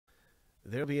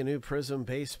There'll be a new Prizm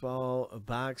baseball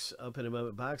box up in a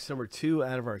moment. Box number 2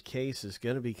 out of our case is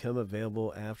going to become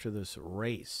available after this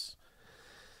race.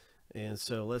 And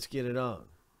so let's get it on.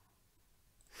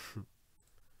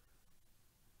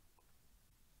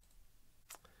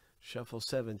 Shuffle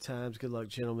 7 times. Good luck,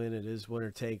 gentlemen. It is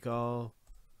winner take all.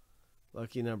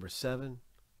 Lucky number 7.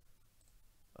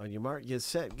 On your mark, get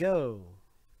set, go.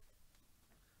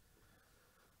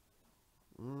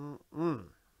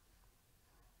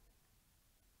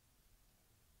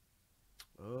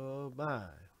 Oh, my.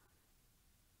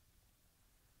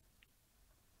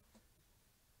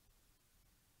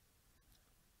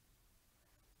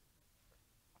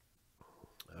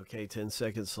 Okay, 10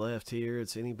 seconds left here.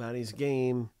 It's anybody's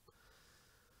game.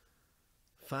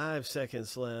 5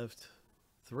 seconds left.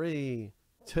 3,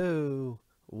 2,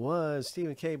 1.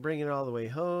 Stephen K. bringing it all the way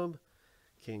home.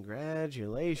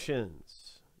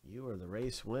 Congratulations. You are the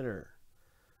race winner.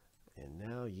 And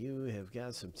now you have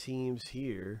got some teams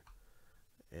here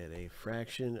at a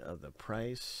fraction of the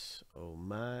price. Oh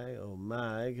my, oh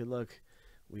my. Good luck.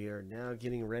 We are now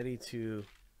getting ready to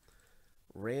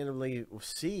randomly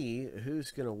see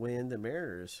who's going to win the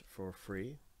Mariners for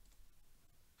free.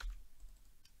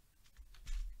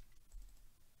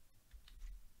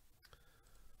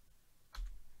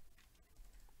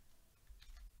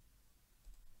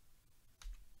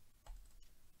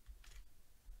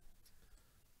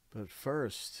 But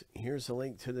first, here's a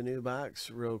link to the new box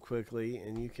real quickly,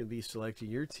 and you can be selecting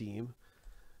your team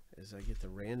as I get the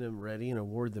random ready and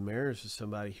award the Mariners to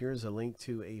somebody. Here's a link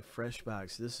to a fresh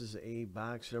box. This is a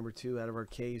box number 2 out of our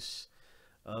case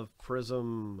of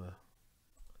Prizm.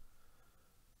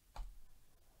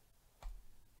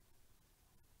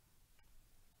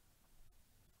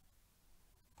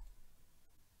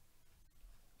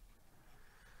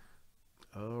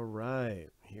 All right,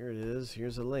 here it is.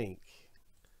 Here's a link.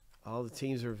 All the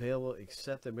teams are available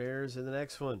except the Mariners in the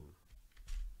next one.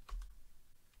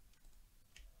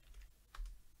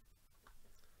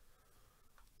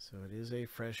 So it is a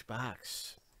fresh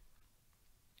box.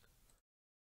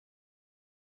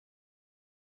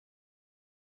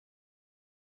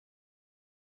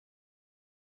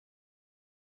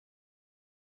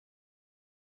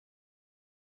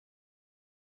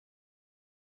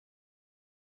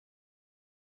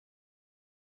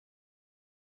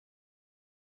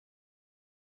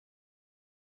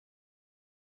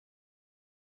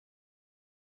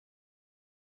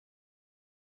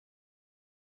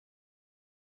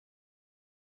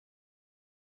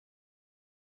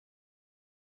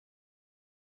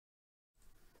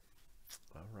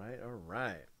 All right, all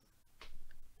right.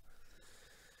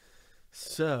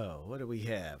 So, what do we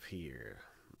have here?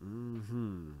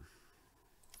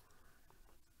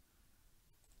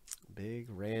 Big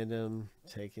random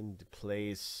taking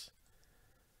place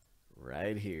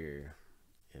right here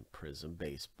in Prizm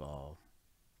Baseball.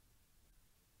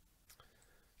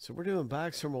 So we're doing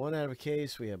box number 1 out of a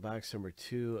case. We have box number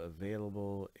 2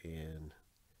 available, and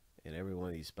in every one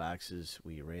of these boxes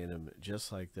we random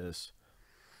just like this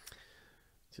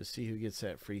to see who gets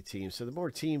that free team. So the more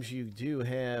teams you do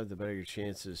have, the better your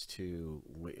chances to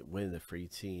win the free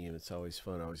team. It's always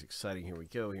fun, always exciting. Here we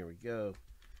go, here we go.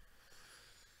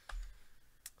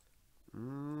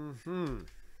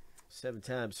 7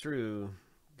 times through.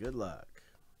 Good luck.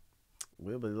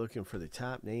 We'll be looking for the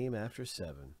top name after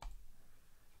 7.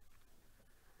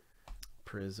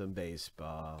 Prizm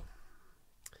Baseball.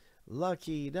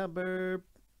 Lucky number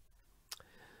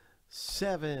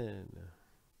 7.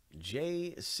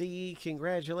 JC,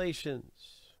 congratulations.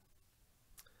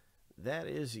 That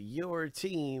is your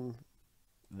team,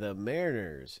 the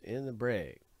Mariners, in the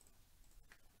break.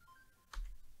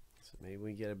 So maybe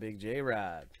we get a big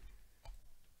J-Rod.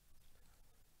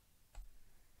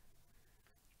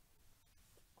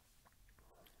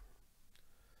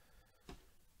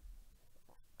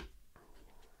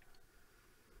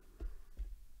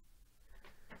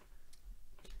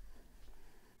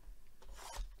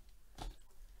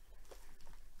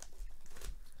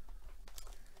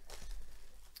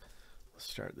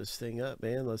 Start this thing up,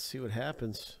 man. Let's see what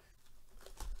happens.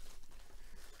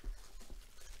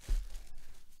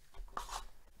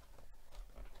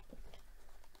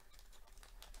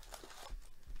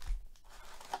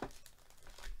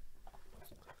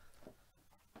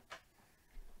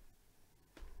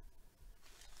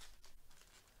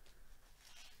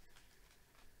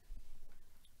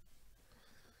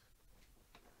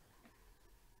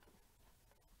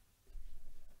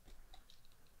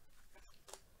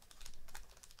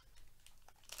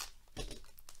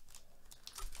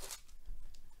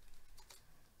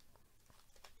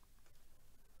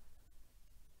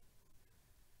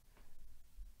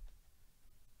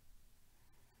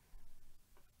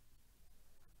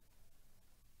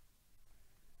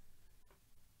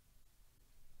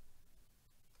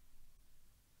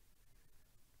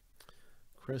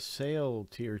 Chris Sale,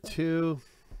 Tier 2.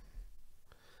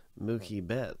 Mookie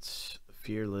Betts,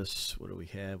 Fearless. What do we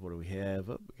have? What do we have?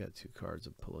 Oh, we got 2 cards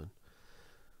I'm pulling.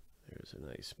 There's a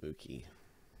nice Mookie.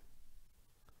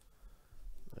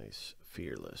 Nice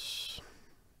Fearless.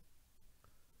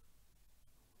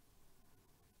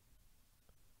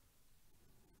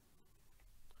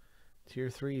 Tier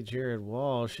 3, Jared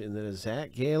Walsh, and then a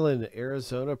Zach Gallen,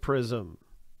 Arizona Prizm.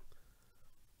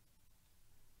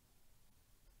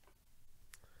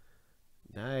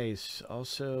 Nice.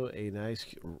 Also a nice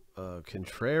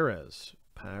Contreras,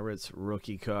 Pirates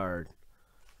rookie card.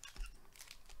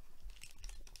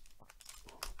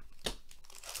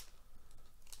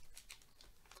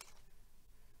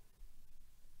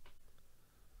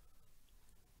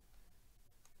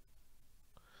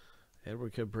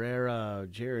 Edward Cabrera,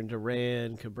 Jaron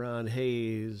Duran, Cabron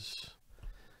Hayes,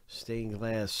 Stained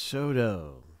Glass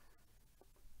Soto.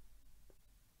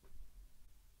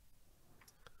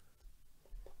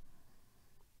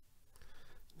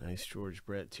 Nice George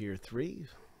Brett, Tier 3.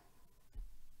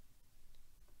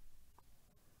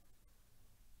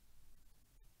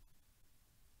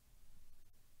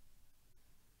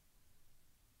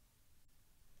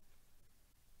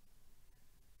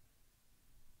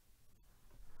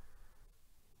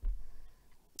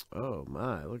 Oh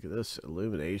my, look at this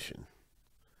illumination.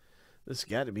 This has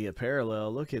got to be a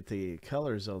parallel. Look at the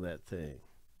colors on that thing.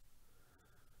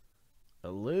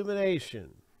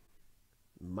 Illumination.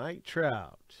 Mike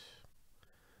Trout.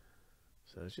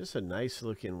 So it's just a nice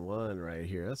looking one right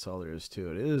here. That's all there is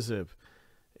to it. It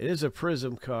is a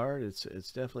Prizm card. It's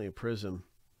definitely a Prizm,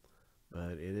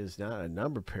 but it is not a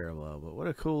number parallel. But what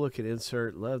a cool looking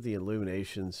insert. Love the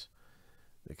illuminations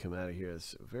that come out of here.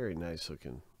 It's very nice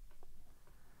looking.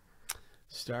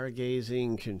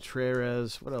 Stargazing,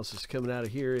 Contreras. What else is coming out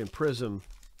of here in Prizm?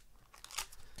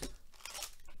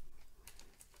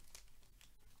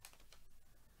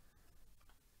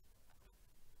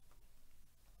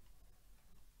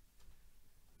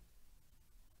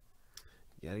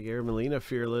 Yadier Molina,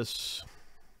 Fearless.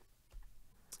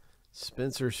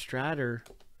 Spencer Strider.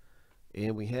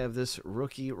 And we have this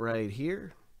rookie right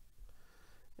here.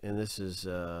 And this is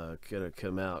going to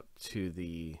come out to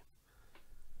the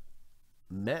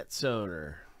Mets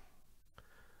owner,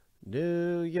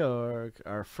 New York.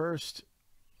 Our first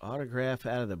autograph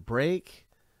out of the break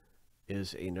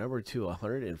is a number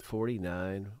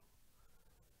 249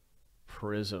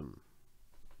 Prizm.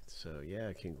 So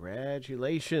yeah,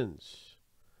 congratulations.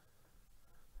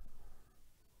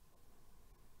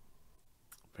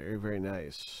 Very, very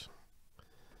nice.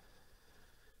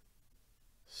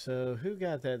 So who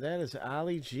got that? That is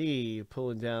Ollie G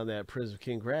pulling down that Prizm.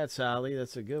 Congrats, Ollie.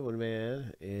 That's a good one,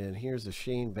 man. And here's a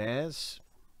Shane Baz.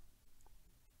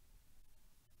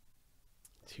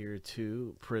 Tier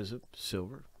 2 Prizm,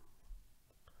 silver.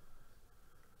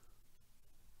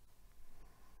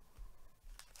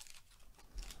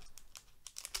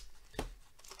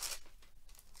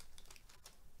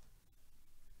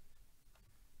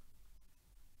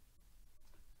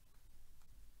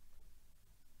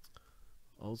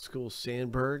 Old School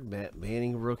Sandberg, Matt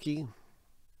Manning rookie.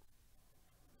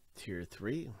 Tier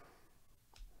 3.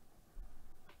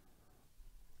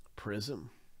 Prizm.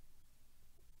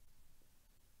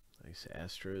 Nice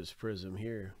Astros Prizm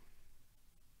here.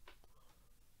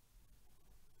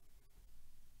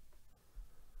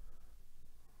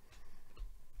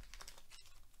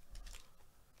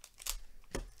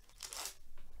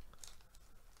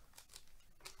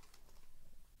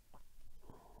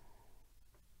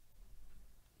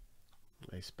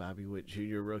 Nice Bobby Witt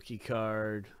Jr. rookie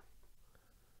card.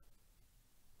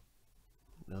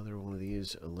 Another one of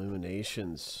these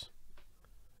illuminations.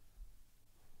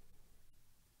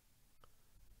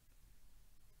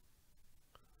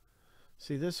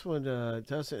 See, this one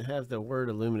doesn't have the word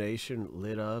illumination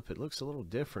lit up. It looks a little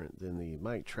different than the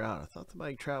Mike Trout. I thought the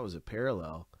Mike Trout was a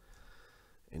parallel.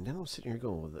 And now I'm sitting here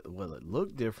going, well, it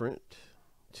looked different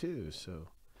too. So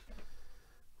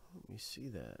let me see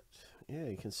that. Yeah,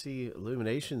 you can see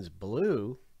illumination's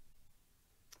blue.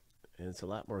 And it's a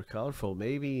lot more colorful.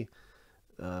 Maybe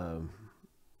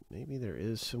maybe there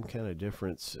is some kind of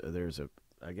difference. There's a,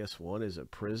 I guess one is a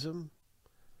Prizm,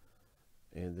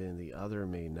 and then the other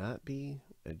may not be.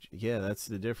 Yeah, that's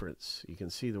the difference. You can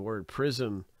see the word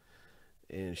Prizm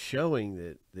and showing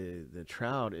that the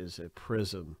Trout is a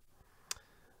Prizm.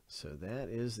 So that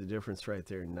is the difference right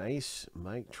there. Nice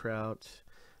Mike Trout,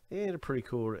 and pretty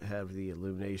cool to have the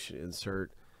illumination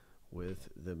insert with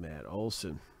the Matt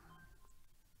Olson.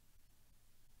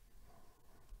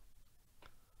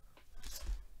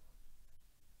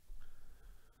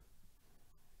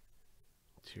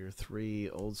 Tier 3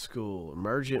 Old School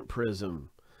Emergent Prizm.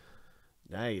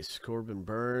 Nice. Corbin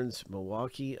Burns,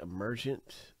 Milwaukee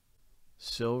Emergent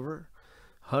Silver.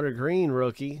 Hunter Green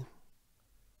rookie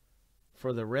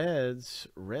for the Reds,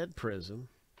 red Prizm.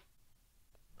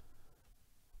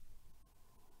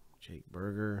 Jake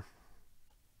Berger.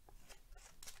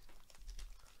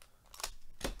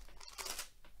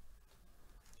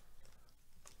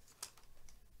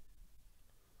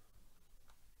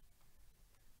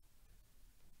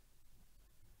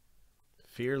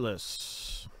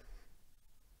 Fearless.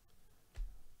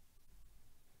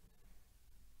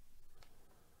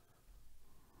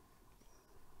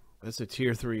 That's a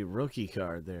tier 3 rookie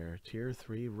card there. Tier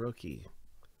 3 rookie.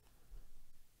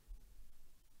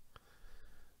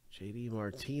 JD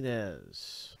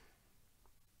Martinez.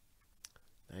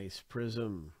 Nice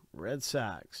Prizm. Red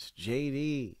Sox.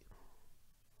 JD.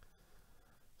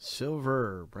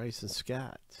 Silver. Bryson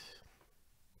Scott.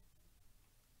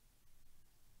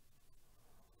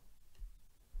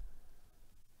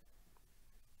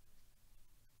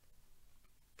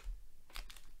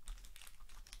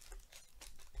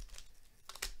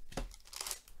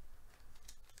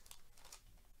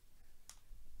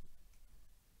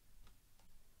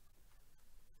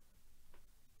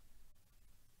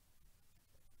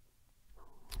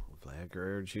 Vlad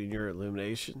Guerrero Jr.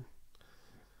 Illumination.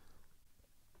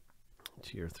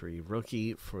 Tier 3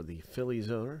 rookie for the Phillies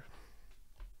owner.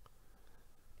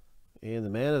 And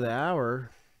the man of the hour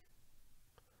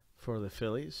for the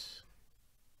Phillies.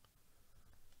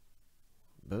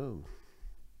 Boom.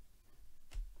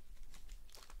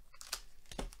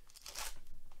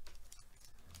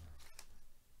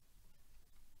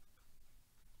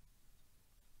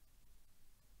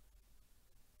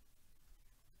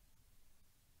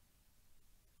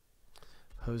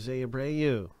 Jose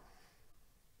Abreu.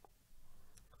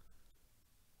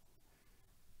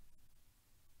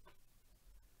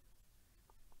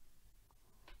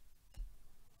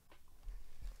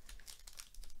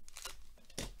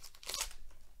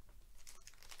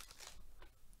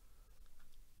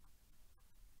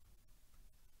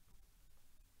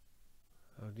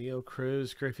 O'Neill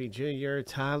Cruz, Griffey Jr.,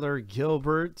 Tyler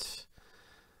Gilbert,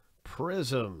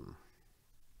 Prizm.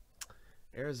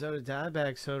 Arizona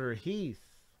Diamondbacks owner Heath.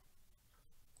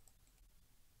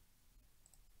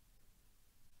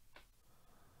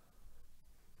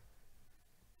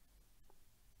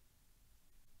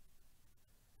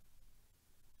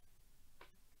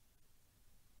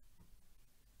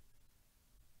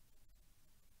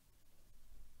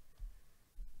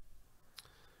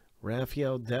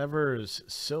 Rafael Devers,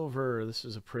 silver. This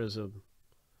is a Prizm.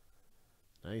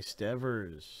 Nice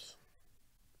Devers.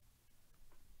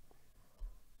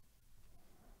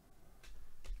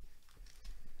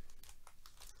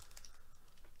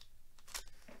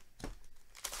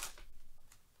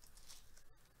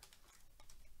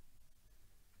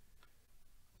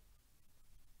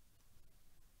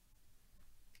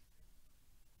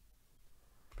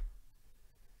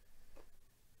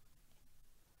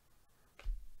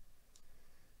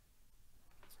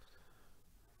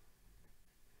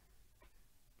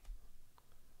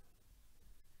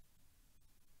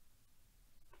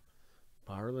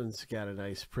 Barland's got a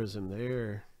nice Prizm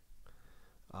there.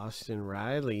 Austin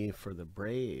Riley for the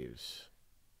Braves.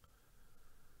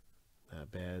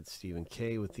 Not bad. Stephen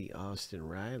K with the Austin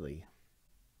Riley.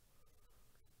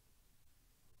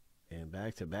 And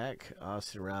back-to-back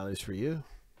Austin Rileys for you.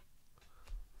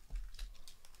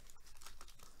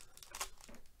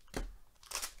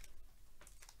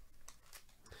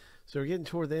 So we're getting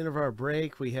toward the end of our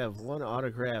break. We have one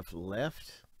autograph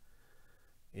left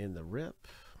in the rip.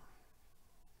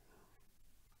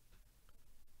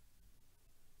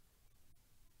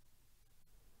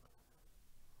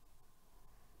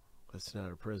 That's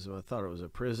not a Prizm. I thought it was a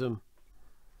Prizm.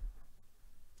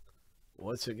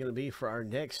 What's it going to be for our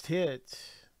next hit?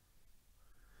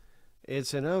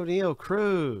 It's an O'Neill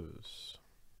Cruz.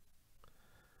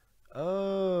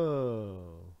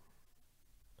 Oh.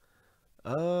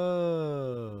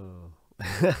 Oh.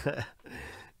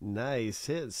 Nice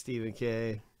hit, Stephen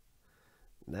K.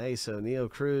 Nice O'Neill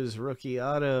Cruz rookie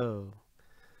auto.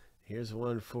 Here's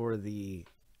one for the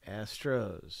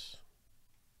Astros.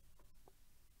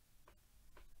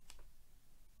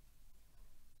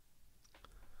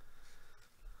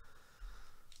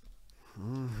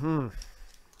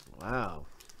 Wow.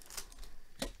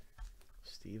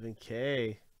 Stephen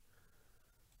K.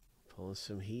 Pulling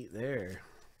some heat there.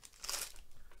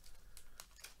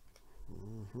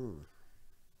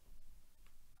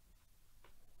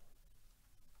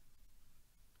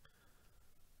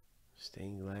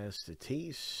 Stained glass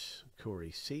Tatis,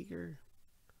 Corey Seager,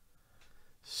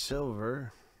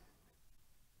 silver,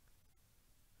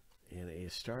 And a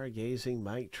stargazing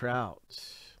Mike Trout.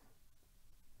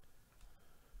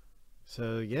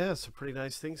 So, yeah, some pretty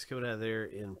nice things coming out of there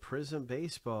in Prizm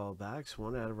Baseball. Backs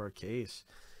one out of our case.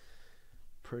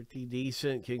 Pretty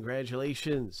decent.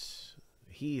 Congratulations,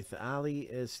 Heath, Ali,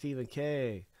 and Stephen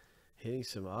K. Hitting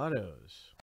some autos.